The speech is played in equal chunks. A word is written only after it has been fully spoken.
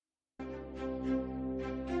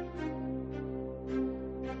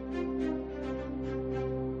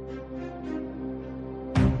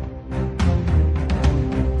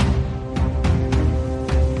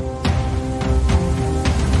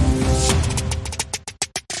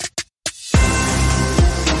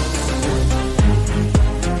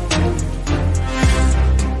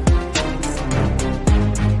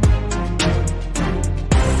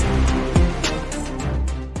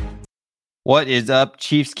What is up,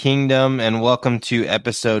 Chiefs Kingdom, and welcome to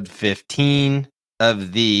episode 15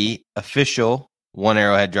 of the official One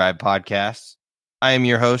Arrowhead Drive podcast. I am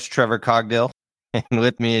your host, Trevor Cogdill, and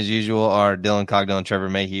with me, as usual, are Dylan Cogdill and Trevor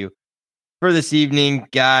Mayhew. For this evening,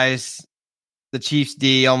 guys, the Chiefs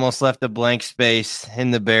D almost left a blank space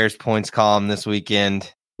in the Bears points column this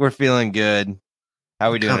weekend. We're feeling good. How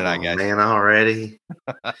are we doing tonight, guys? Man, already?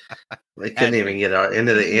 We couldn't even get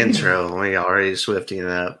into the intro. We already swifting it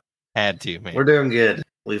up. Had to, man. We're doing good.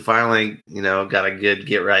 We finally, got a good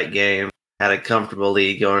get-right game. Had a comfortable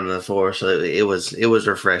lead going into the fourth, so it was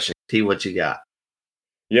refreshing. T, what you got?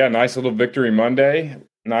 Yeah, nice little victory Monday.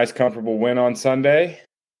 Nice, comfortable win on Sunday.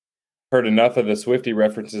 Heard enough of the Swifty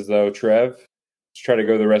references, though, Trev. Let's try to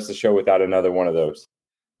go the rest of the show without another one of those.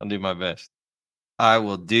 I'll do my best. I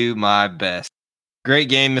will do my best. Great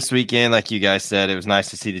game this weekend. Like you guys said, it was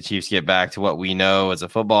nice to see the Chiefs get back to what we know as a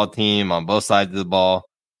football team on both sides of the ball.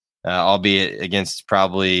 Albeit against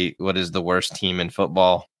probably what is the worst team in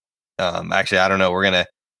football. Actually, I don't know. We're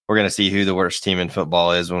gonna see who the worst team in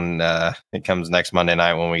football is when it comes next Monday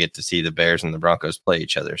night when we get to see the Bears and the Broncos play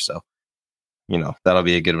each other. So, that'll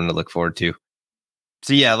be a good one to look forward to.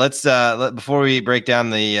 So yeah, let's before we break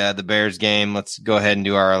down the Bears game, let's go ahead and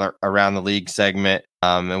do our around the league segment,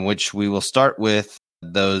 in which we will start with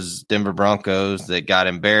those Denver Broncos that got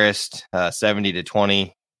embarrassed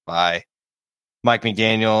 70-20 by Mike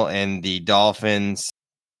McDaniel and the Dolphins.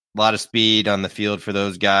 A lot of speed on the field for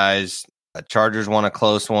those guys. Chargers won a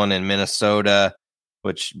close one in Minnesota,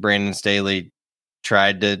 which Brandon Staley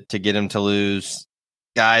tried to get him to lose.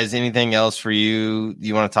 Guys, anything else for you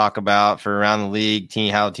want to talk about for around the league,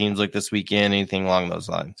 how teams look this weekend, anything along those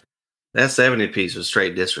lines? That 70 piece was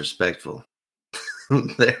straight disrespectful.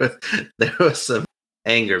 there was some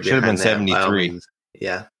anger behind that. Should have been 73.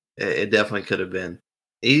 Yeah, it definitely could have been.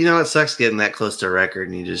 It sucks getting that close to a record,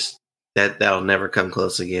 and you just that'll never come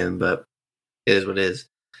close again. But it is what it is.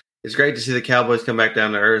 It's great to see the Cowboys come back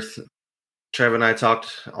down to earth. Trevor and I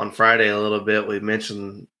talked on Friday a little bit. We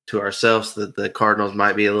mentioned to ourselves that the Cardinals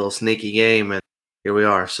might be a little sneaky game, and here we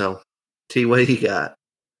are. So, T, what do you got?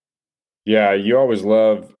 Yeah, you always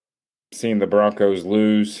love seeing the Broncos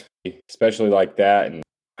lose, especially like that. And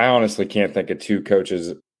I honestly can't think of two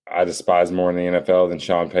coaches I despise more in the NFL than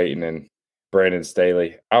Sean Payton and Brandon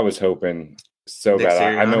Staley. I was hoping so Nick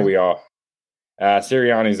bad. I know we all.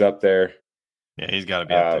 Sirianni's up there. Yeah, he's got to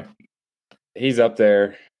be up there. He's up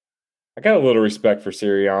there. I got a little respect for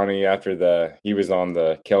Sirianni after he was on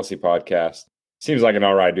the Kelsey podcast. Seems like an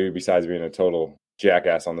all right dude besides being a total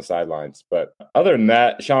jackass on the sidelines. But other than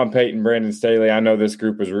that, Sean Payton, Brandon Staley, I know this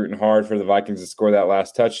group was rooting hard for the Vikings to score that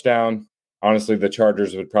last touchdown. Honestly, the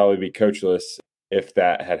Chargers would probably be coachless if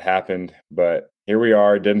that had happened. But here we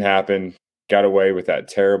are. It didn't happen. Got away with that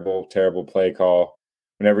terrible, terrible play call.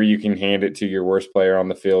 Whenever you can hand it to your worst player on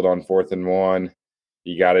the field on 4th and 1,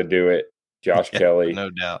 you got to do it. Josh Kelly. No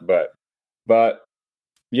doubt. But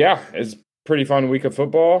yeah, it's a pretty fun week of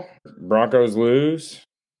football. Broncos lose.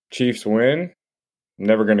 Chiefs win.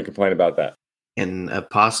 Never going to complain about that. And a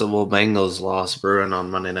possible Bengals loss brewing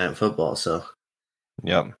on Monday Night Football. So,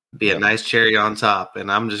 yep. Be a nice cherry on top.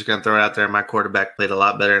 And I'm just going to throw it out there. My quarterback played a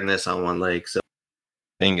lot better than this on one leg. So,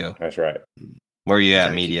 bingo. That's right. Where are you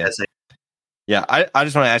at, media? Yeah, I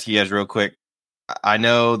just want to ask you guys real quick. I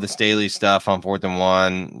know the Staley stuff on 4th and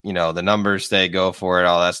 1, the numbers say go for it,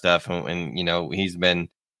 all that stuff. And he's been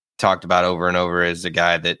talked about over and over as a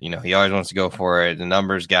guy that, he always wants to go for it, the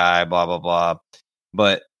numbers guy, blah, blah, blah.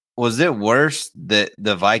 But was it worse that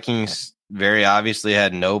the Vikings very obviously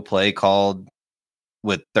had no play called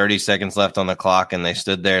with 30 seconds left on the clock, and they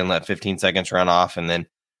stood there and let 15 seconds run off and then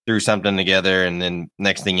threw something together, and then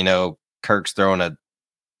next thing you know, Kirk's throwing a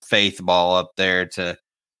faith ball up there to,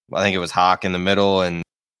 I think it was Hawk in the middle, and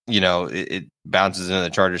it bounces into the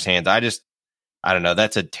Chargers' hands. I don't know.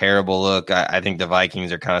 That's a terrible look. I think the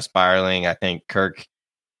Vikings are kind of spiraling. I think Kirk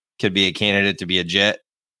could be a candidate to be a Jet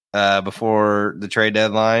before the trade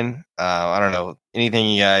deadline. I don't know.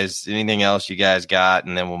 Anything else you guys got,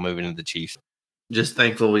 and then we'll move into the Chiefs. Just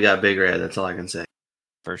thankful we got Big Red. That's all I can say.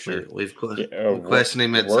 For sure. We've questioned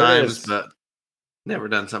him at times, but never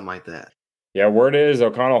done something like that. Yeah, word is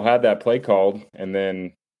O'Connell had that play called, and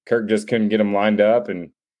then Kirk just couldn't get him lined up,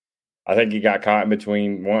 and I think he got caught in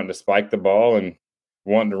between wanting to spike the ball and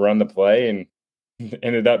wanting to run the play, and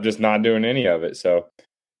ended up just not doing any of it. So,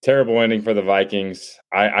 terrible ending for the Vikings.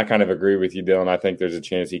 I kind of agree with you, Dylan. I think there's a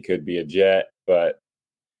chance he could be a Jet, but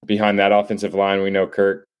behind that offensive line, we know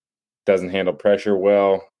Kirk doesn't handle pressure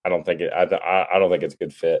well. I don't think it's a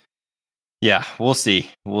good fit. Yeah, we'll see.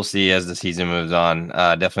 We'll see as the season moves on.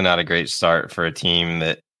 Definitely not a great start for a team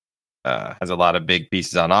that has a lot of big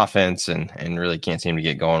pieces on offense and really can't seem to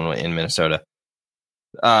get going in Minnesota.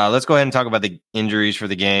 Let's go ahead and talk about the injuries for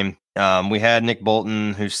the game. We had Nick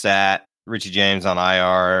Bolton, who sat, Richie James on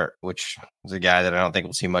IR, which is a guy that I don't think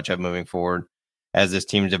we'll see much of moving forward as this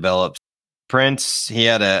team develops. Prince, he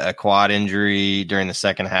had a quad injury during the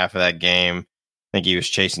second half of that game. I think he was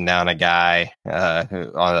chasing down a guy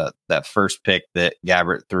on that first pick that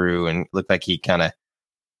Gabbert threw, and looked like he kind of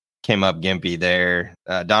came up gimpy there.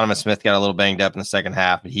 Donovan Smith got a little banged up in the second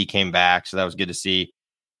half, but he came back, so that was good to see.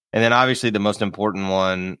 And then obviously the most important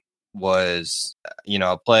one was,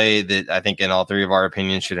 a play that I think in all three of our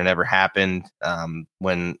opinions should have never happened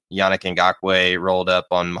when Yannick Ngakoue rolled up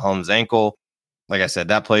on Mahomes' ankle. Like I said,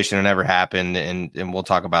 that play should have never happened, and we'll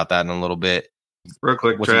talk about that in a little bit. Real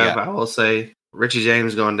quick, Trev, I will say Richie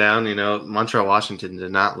James going down, Montreal Washington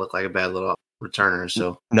did not look like a bad little returner,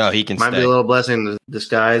 so no, he can might stay. Be a little blessing in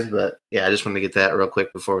disguise, but yeah, I just wanted to get that real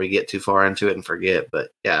quick before we get too far into it and forget. But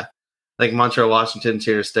yeah, I think Montreal Washington's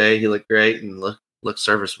here to stay. He looked great and looked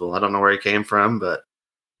serviceable. I don't know where he came from, but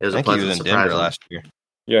it was a pleasant surprise. Denver last year.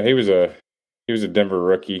 Yeah, he was a Denver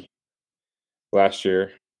rookie last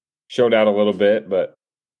year. Showed out a little bit, but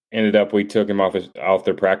ended up we took him off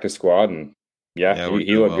their practice squad, and he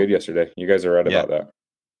looked good yesterday. You guys are right about that.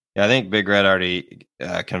 Yeah, I think Big Red already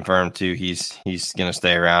confirmed too. He's going to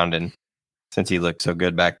stay around, and since he looked so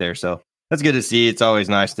good back there, so that's good to see. It's always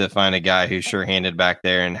nice to find a guy who's sure-handed back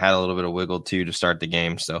there and had a little bit of wiggle too to start the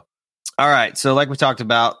game. So, all right. So, like we talked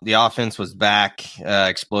about, the offense was back,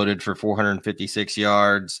 exploded for 456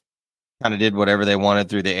 yards. Kind of did whatever they wanted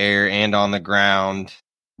through the air and on the ground.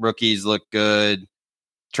 Rookies looked good.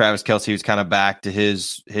 Travis Kelce was kind of back to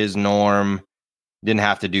his norm. Didn't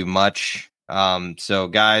have to do much. So,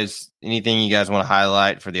 guys, anything you guys want to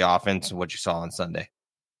highlight for the offense and what you saw on Sunday?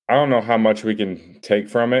 I don't know how much we can take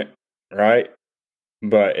from it, right?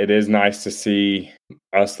 But it is nice to see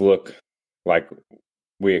us look like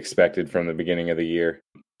we expected from the beginning of the year.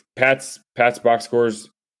 Pat's box scores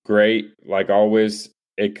great, like always.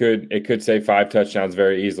 It could say 5 touchdowns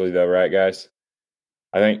very easily, though, right, guys?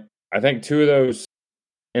 I think 2 of those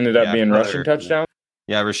ended up being rushing touchdowns.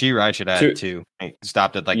 Yeah, Rashee Rice should add 2. He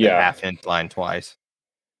stopped at the half-inch line twice.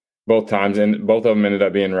 Both times, and both of them ended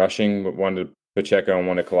up being rushing, but one to Pacheco and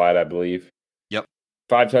one to Clyde, I believe. Yep.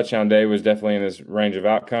 5-touchdown day was definitely in his range of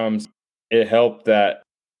outcomes. It helped that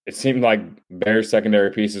it seemed like Bears'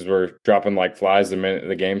 secondary pieces were dropping like flies the minute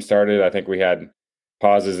the game started. I think we had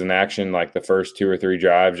pauses in action like the first 2 or 3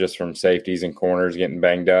 drives just from safeties and corners getting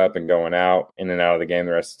banged up and going out in and out of the game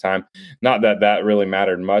the rest of the time. Not that really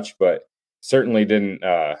mattered much, but certainly didn't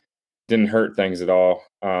hurt things at all.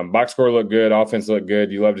 Box score looked good. Offense looked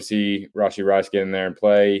good. You love to see Rashee Rice get in there and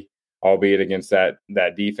play, albeit against that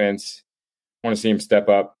defense. Want to see him step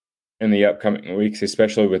up in the upcoming weeks,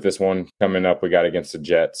 especially with this one coming up we got against the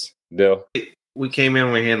Jets. Dill? We came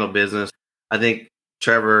in, we handled business. I think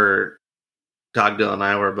Trevor Cogdill and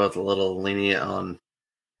I were both a little lenient on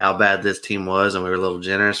how bad this team was, and we were a little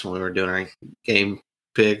generous when we were doing our game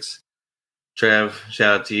picks. Trev,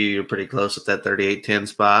 shout out to you. You're pretty close at that 38-10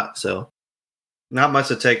 spot. So not much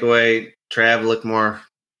to take away. Trev looked more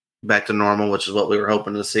back to normal, which is what we were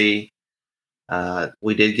hoping to see.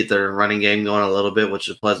 We did get the running game going a little bit, which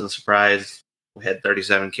is a pleasant surprise. We had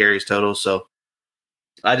 37 carries total. So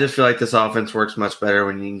I just feel like this offense works much better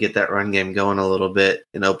when you can get that run game going a little bit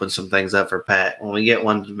and open some things up for Pat. When we get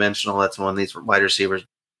one-dimensional, that's when these wide receivers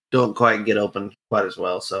don't quite get open quite as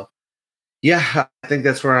well. So, yeah, I think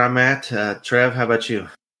that's where I'm at. Trev, how about you?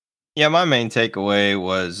 Yeah, my main takeaway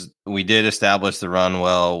was we did establish the run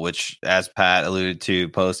well, which, as Pat alluded to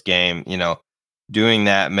post-game, doing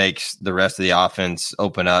that makes the rest of the offense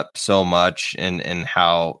open up so much and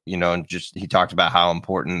how, just he talked about how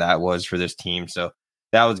important that was for this team. So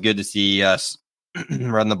that was good to see us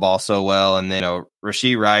run the ball so well. And then,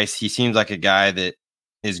 Rashee Rice, he seems like a guy that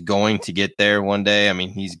is going to get there one day. I mean,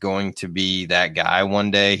 he's going to be that guy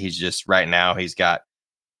one day. He's just right now, he's got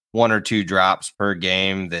 1 or 2 drops per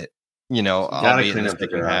game that, albeit in the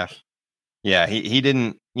second half. Yeah, he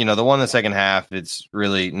didn't, the one in the second half, it's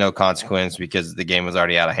really no consequence because the game was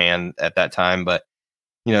already out of hand at that time. But,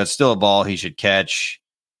 it's still a ball he should catch.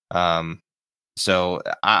 So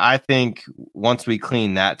I think once we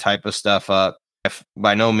clean that type of stuff up,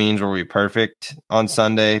 by no means were we perfect on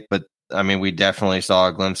Sunday, but I mean, we definitely saw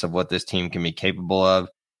a glimpse of what this team can be capable of.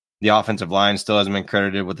 The offensive line still hasn't been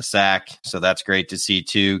credited with a sack, so that's great to see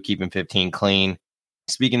too, keeping 15 clean.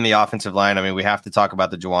 Speaking of the offensive line, I mean, we have to talk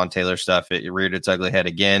about the Jawan Taylor stuff. It reared its ugly head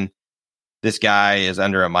again. This guy is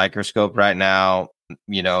under a microscope right now,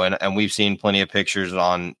 and we've seen plenty of pictures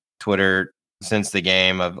on Twitter since the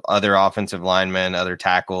game of other offensive linemen, other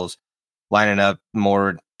tackles lining up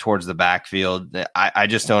more towards the backfield. I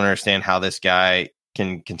just don't understand how this guy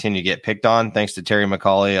can continue to get picked on thanks to Terry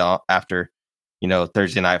McAulay after,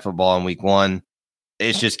 Thursday Night Football in week 1.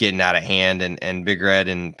 It's just getting out of hand. And Big Red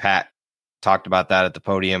and Pat talked about that at the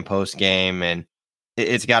podium post game. And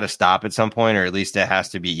it's got to stop at some point, or at least it has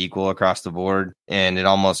to be equal across the board. And it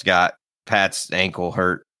almost got Pat's ankle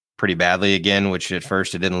hurt pretty badly again, which at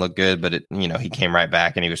first it didn't look good, but he came right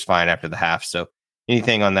back and he was fine after the half. So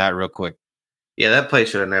anything on that real quick? Yeah, that play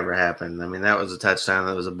should have never happened. I mean, that was a touchdown.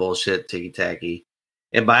 That was a bullshit ticky-tacky.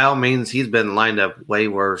 And by all means, he's been lined up way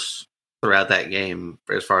worse throughout that game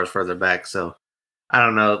as far as further back. So I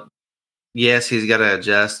don't know. Yes, he's got to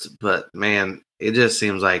adjust, but man, it just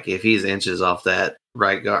seems like if he's inches off that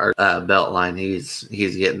right guard belt line, he's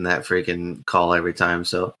getting that freaking call every time.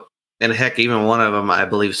 So, and heck, even one of them, I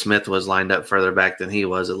believe Smith was lined up further back than he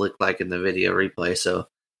was. It looked like in the video replay. So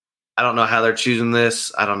I don't know how they're choosing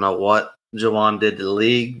this. I don't know what Juwan did to the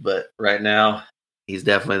league, but right now he's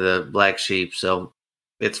definitely the black sheep. So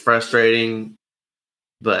it's frustrating,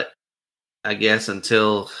 but I guess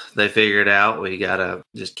until they figure it out, we got to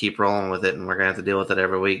just keep rolling with it, and we're going to have to deal with it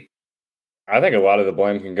every week. I think a lot of the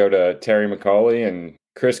blame can go to Terry McAulay and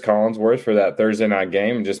Chris Collinsworth for that Thursday night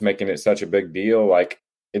game and just making it such a big deal. Like,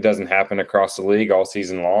 it doesn't happen across the league all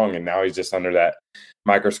season long, and now he's just under that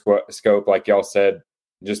microscope, like y'all said,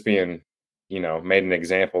 just being, made an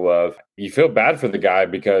example of. You feel bad for the guy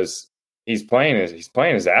because he's playing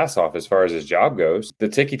his ass off as far as his job goes. The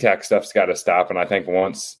ticky-tack stuff's got to stop, and I think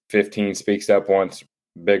once 15 speaks up, once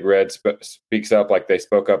Big Red speaks up like they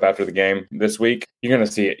spoke up after the game this week, you're going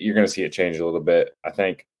to see it change a little bit. I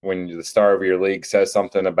think when the star of your league says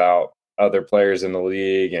something about other players in the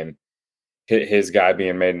league and his guy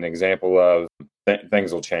being made an example of,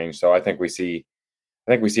 things will change. So I think we see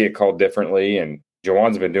it called differently, and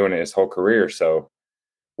Juwan's been doing it his whole career. So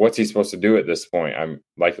what's he supposed to do at this point? I'm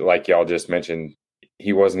like y'all just mentioned,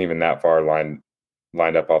 he wasn't even that far lined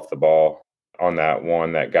up off the ball on that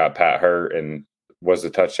one that got Pat hurt and was the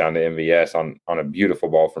touchdown to MVS on a beautiful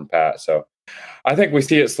ball from Pat. So I think we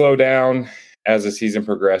see it slow down as the season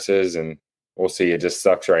progresses, and we'll see. It just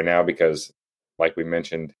sucks right now because, like we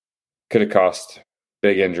mentioned, could have cost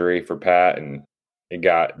big injury for Pat, and it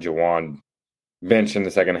got Juwan benched in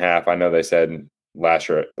the second half. I know they said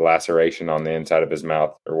laceration on the inside of his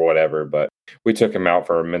mouth or whatever, but we took him out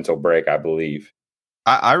for a mental break, I believe.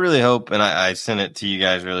 I really hope, and I sent it to you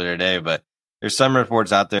guys earlier today, but there's some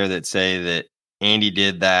reports out there that say that Andy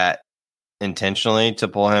did that intentionally to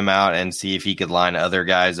pull him out and see if he could line other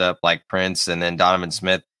guys up like Prince and then Donovan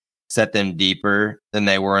Smith, set them deeper than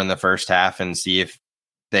they were in the first half and see if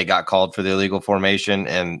they got called for the illegal formation,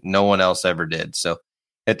 and no one else ever did. So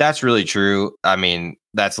if that's really true, I mean,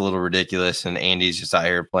 that's a little ridiculous, and Andy's just out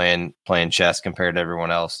here playing chess compared to everyone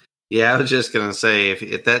else. Yeah, I was just going to say,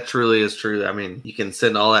 if that truly is true, I mean, you can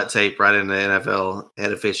send all that tape right into NFL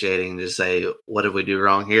head officiating and just say, what did we do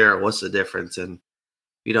wrong here? Or what's the difference? And if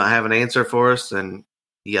you don't have an answer for us, then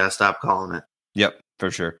you got to stop calling it. Yep,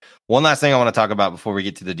 for sure. One last thing I want to talk about before we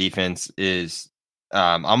get to the defense is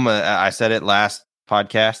I said it last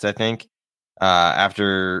podcast, I think,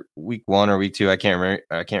 after week 1 or week 2, I can't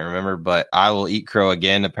remember, but I will eat crow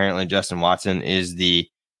again. Apparently Justin Watson is the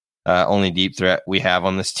only deep threat we have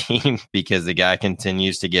on this team because the guy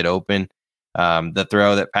continues to get open. The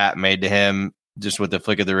throw that Pat made to him, just with the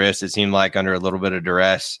flick of the wrist, it seemed like under a little bit of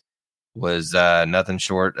duress, was nothing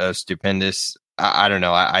short of stupendous. I don't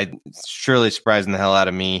know. It's surely surprising the hell out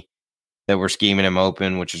of me that we're scheming him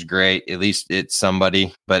open, which is great. At least it's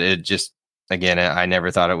somebody, but it just, again, I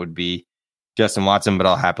never thought it would be Justin Watson, but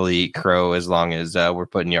I'll happily eat crow as long as we're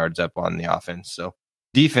putting yards up on the offense. So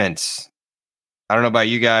defense, I don't know about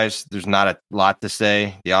you guys. There's not a lot to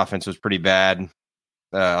say. The offense was pretty bad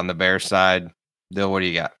on the Bears side. Bill, what do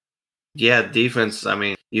you got? Yeah, defense. I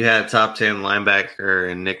mean, you had a top 10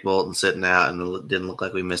 linebacker and Nick Bolton sitting out, and it didn't look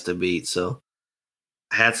like we missed a beat. So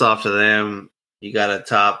hats off to them. You got a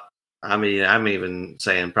top. I mean, I'm even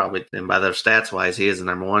saying probably, and by their stats wise, he is the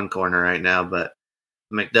number 1 corner right now, but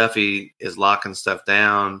McDuffie is locking stuff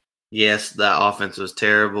down. Yes, the offense was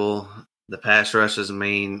terrible. The pass rush is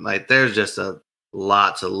mean. Like, there's just a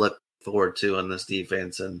lot to look forward to on this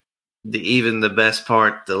defense. And even the best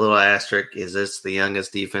part, the little asterisk, is it's the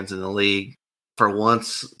youngest defense in the league. For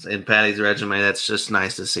once in Patty's resume, that's just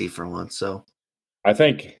nice to see for once. So I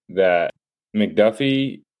think that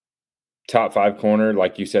McDuffie, top 5 corner,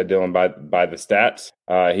 like you said, Dylan, by the stats,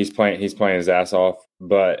 he's playing his ass off,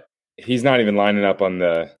 but he's not even lining up on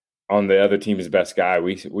the other team's best guy.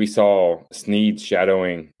 We saw Snead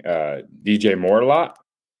shadowing DJ Moore a lot,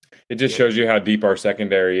 It just shows you how deep our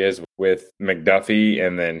secondary is with McDuffie,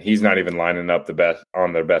 and then he's not even lining up the best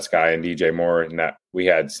on their best guy in DJ Moore. And that we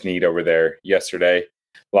had Snead over there yesterday,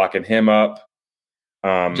 locking him up.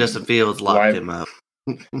 Justin Fields locked him up.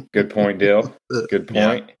 Good point, Dill. Good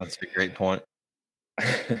point. Yeah, that's a great point.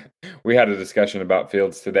 We had a discussion about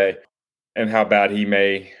Fields today and how bad he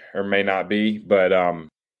may or may not be. But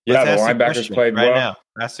the linebackers played right well. Now.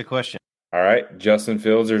 That's the question. All right, Justin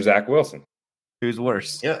Fields or Zach Wilson? Who's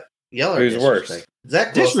worse? Yeah, who's worse?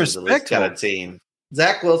 Zach Wilson's at least got a team.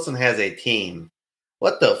 Zach Wilson has a team.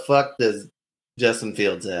 What the fuck does Justin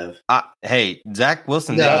Fields have? Hey, Zach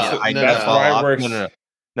Wilson No,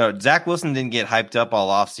 Zach Wilson didn't get hyped up all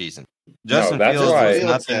offseason. Justin Fields was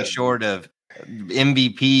nothing short of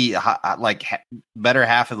MVP, better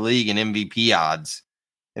half of the league in MVP odds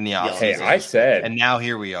in the offseason. Hey, I said, and now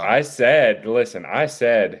here we are. I said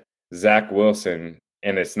Zach Wilson,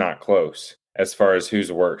 and it's not close as far as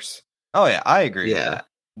who's worse. Oh yeah, I agree. Yeah,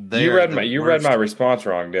 you read my response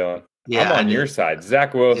wrong, Dylan. Yeah, I'm on your side.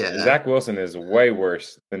 Zach Wilson. Yeah. Zach Wilson is way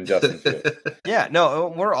worse than Justin Fields. Yeah,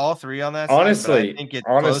 no, we're all three on that. Honestly, side, I think it's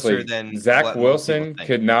closer than Zach Wilson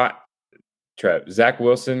could not. Zach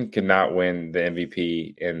Wilson could not win the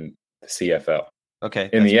MVP in the CFL. Okay,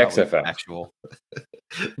 in the XFL, actual.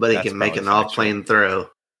 But he can make an off-plane throw.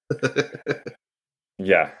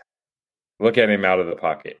 Yeah, look at him out of the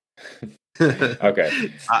pocket.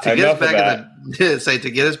 Okay, to get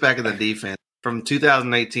us back in the defense. From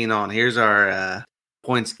 2018 on, here's our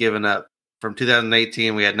points given up. From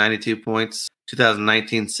 2018, we had 92 points.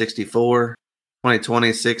 2019, 64.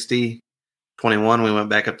 2020, 60. 21, we went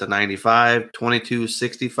back up to 95. 22,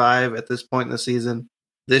 65 at this point in the season.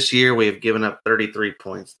 This year, we have given up 33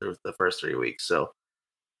 points through the first 3 weeks. So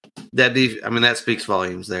that speaks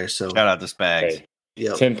volumes there. So shout out to Spags. Hey,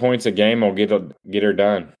 yep. 10 points a game will get her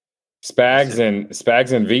done. Spags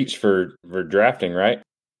and Veach for drafting, right?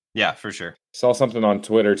 Yeah, for sure. Saw something on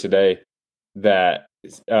Twitter today that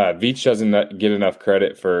Veach doesn't get enough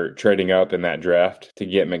credit for trading up in that draft to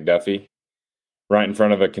get McDuffie right in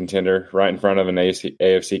front of a contender, right in front of an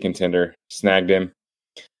AFC contender, snagged him.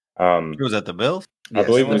 Was that the Bills? I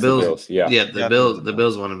believe it was the Bills. Yeah, the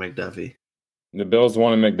Bills wanted McDuffie. The Bills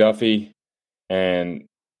wanted McDuffie, and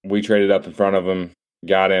we traded up in front of him,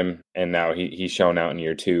 got him, and now he's shown out in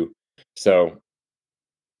year 2. So,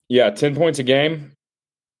 yeah, 10 points a game.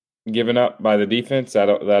 Given up by the defense,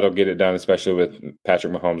 that'll get it done, especially with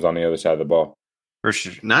Patrick Mahomes on the other side of the ball. For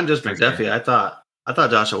sure. Not just McDuffie. Sure. I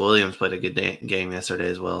thought Joshua Williams played a good game yesterday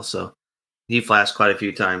as well. So he flashed quite a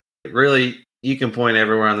few times. Really, you can point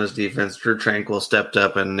everywhere on this defense. Drew Tranquill stepped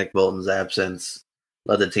up in Nick Bolton's absence,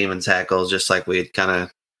 led the team in tackles, just like we had kind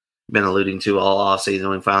of been alluding to all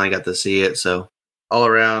offseason. We finally got to see it. So all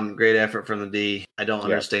around, great effort from the D. I don't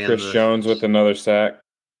understand. Chris Jones with another sack.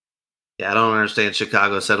 Yeah, I don't understand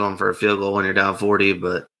Chicago settling for a field goal when you're down 40,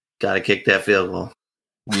 but got to kick that field goal.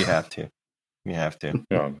 You have to. Got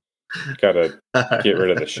to get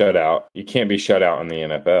rid of the shutout. You can't be shut out in the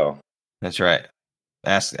NFL. That's right.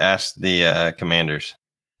 Ask the Commanders.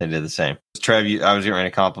 They did the same. Trev, I was getting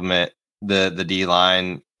ready to compliment the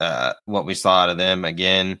D-line, what we saw out of them.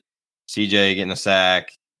 Again, CJ getting a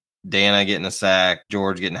sack, Dana getting a sack,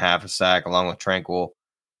 George getting half a sack along with Tranquill.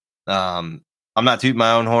 I'm not tooting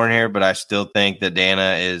my own horn here, but I still think that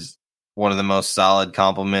Dana is one of the most solid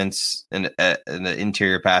complements in the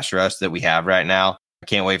interior pass rush that we have right now. I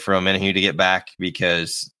can't wait for Omenihu to get back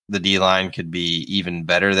because the D-line could be even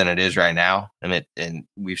better than it is right now. And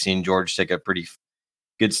we've seen George take a pretty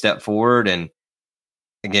good step forward. And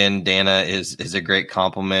again, Dana is a great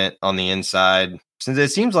complement on the inside. Since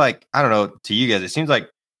it seems like, I don't know, to you guys, it seems like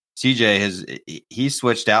CJ he's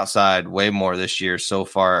switched outside way more this year so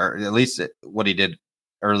far, or at least what he did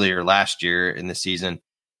earlier last year in the season.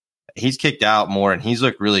 He's kicked out more, and he's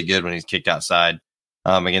looked really good when he's kicked outside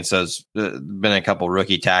against those. Been a couple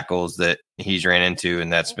rookie tackles that he's ran into,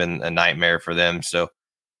 and that's been a nightmare for them. So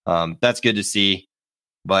that's good to see.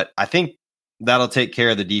 But I think that'll take care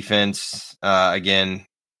of the defense. Again,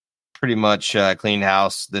 pretty much clean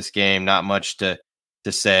house this game. Not much to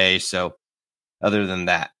say. So other than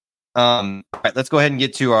that. All right, let's go ahead and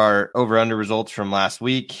get to our over-under results from last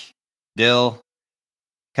week. Dill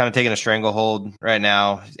kind of taking a stranglehold right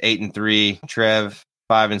now. 8-3. Trev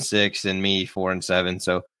 5-6, and me 4-7.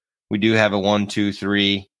 So we do have a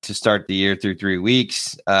 1-2-3 to start the year through 3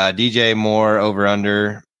 weeks. DJ Moore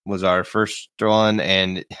over-under was our first one,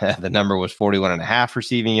 and the number was 41.5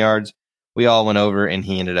 receiving yards. We all went over, and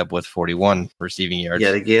he ended up with 41 receiving yards.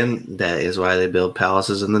 Yet again, that is why they build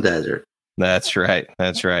palaces in the desert. That's right.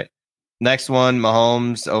 Next one,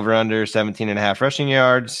 Mahomes over under 17.5 rushing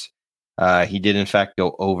yards. He did, in fact,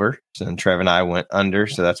 go over. So then Trev and I went under.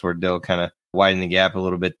 So that's where Dill kind of widened the gap a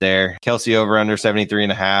little bit there. Kelce over under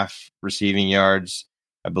 73.5 receiving yards.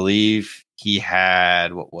 I believe he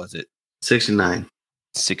had, what was it? 69.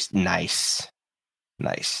 Nice.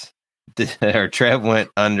 Or Trev went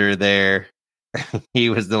under there. He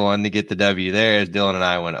was the one to get the W there as Dylan and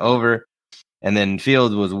I went over. And then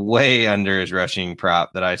Fields was way under his rushing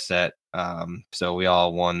prop that I set. So we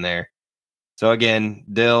all won there. So again,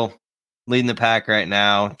 Dill leading the pack right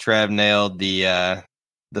now. Trev nailed the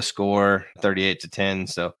score 38-10.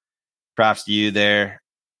 So props to you there.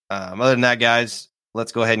 Other than that, guys,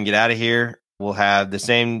 let's go ahead and get out of here. We'll have the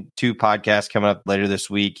same 2 podcasts coming up later this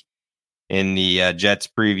week in the Jets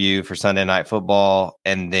preview for Sunday Night Football,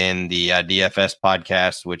 and then the DFS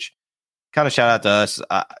podcast, which kind of shout out to us,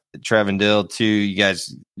 Trev and Dill, too. You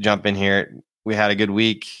guys jump in here. We had a good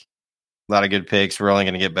week, a lot of good picks. We're only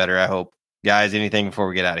going to get better, I hope. Guys, anything before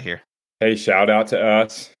we get out of here? Hey, shout out to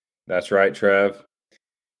us. That's right, Trev.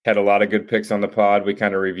 Had a lot of good picks on the pod. We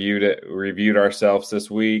kind of reviewed ourselves this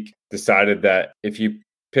week, decided that if you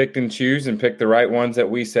picked and choose and picked the right ones that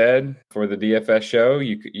we said for the DFS show,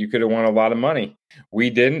 you could have won a lot of money. We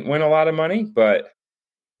didn't win a lot of money, but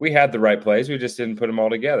we had the right plays. We just didn't put them all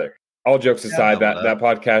together. All jokes aside, that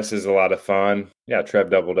podcast is a lot of fun. Yeah, Trev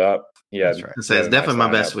doubled up. Yeah, right. It's definitely my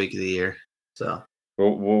best week of the year. So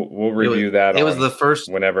we'll review that. It was the first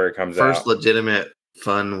whenever it comes out. First legitimate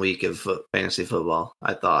fun week of fantasy football,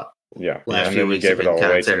 I thought. Yeah, last few weeks gave it all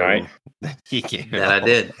away tonight.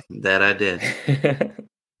 That I did.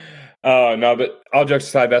 No, but all jokes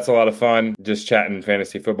aside, that's a lot of fun. Just chatting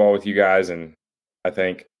fantasy football with you guys, and I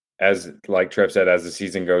think, as like Trev said, as the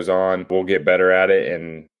season goes on, we'll get better at it,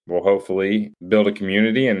 and we'll hopefully build a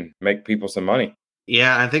community and make people some money.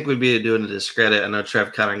 Yeah, I think we'd be doing a discredit. I know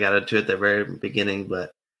Trev kind of got into it at the very beginning,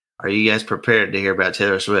 but are you guys prepared to hear about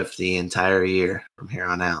Taylor Swift the entire year from here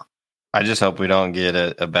on out? I just hope we don't get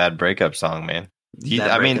a bad breakup song, man.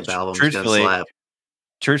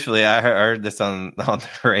 Truthfully, I heard this on the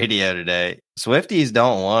radio today. Swifties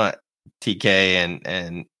don't want TK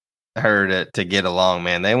and her to get along,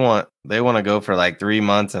 man. They want to go for like 3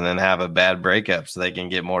 months and then have a bad breakup so they can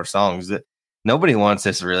get more songs. Nobody wants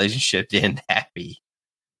this relationship to end happy.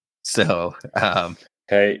 So,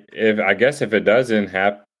 hey, if it does end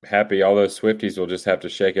happy, all those Swifties will just have to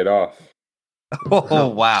shake it off. Oh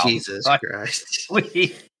wow! Jesus Christ!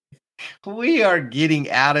 We are getting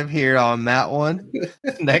out of here on that one.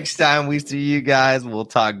 Next time we see you guys, we'll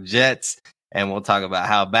talk Jets and we'll talk about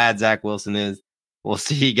how bad Zach Wilson is. We'll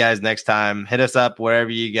see you guys next time. Hit us up wherever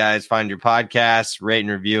you guys find your podcasts, rate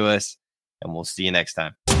and review us, and we'll see you next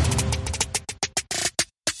time.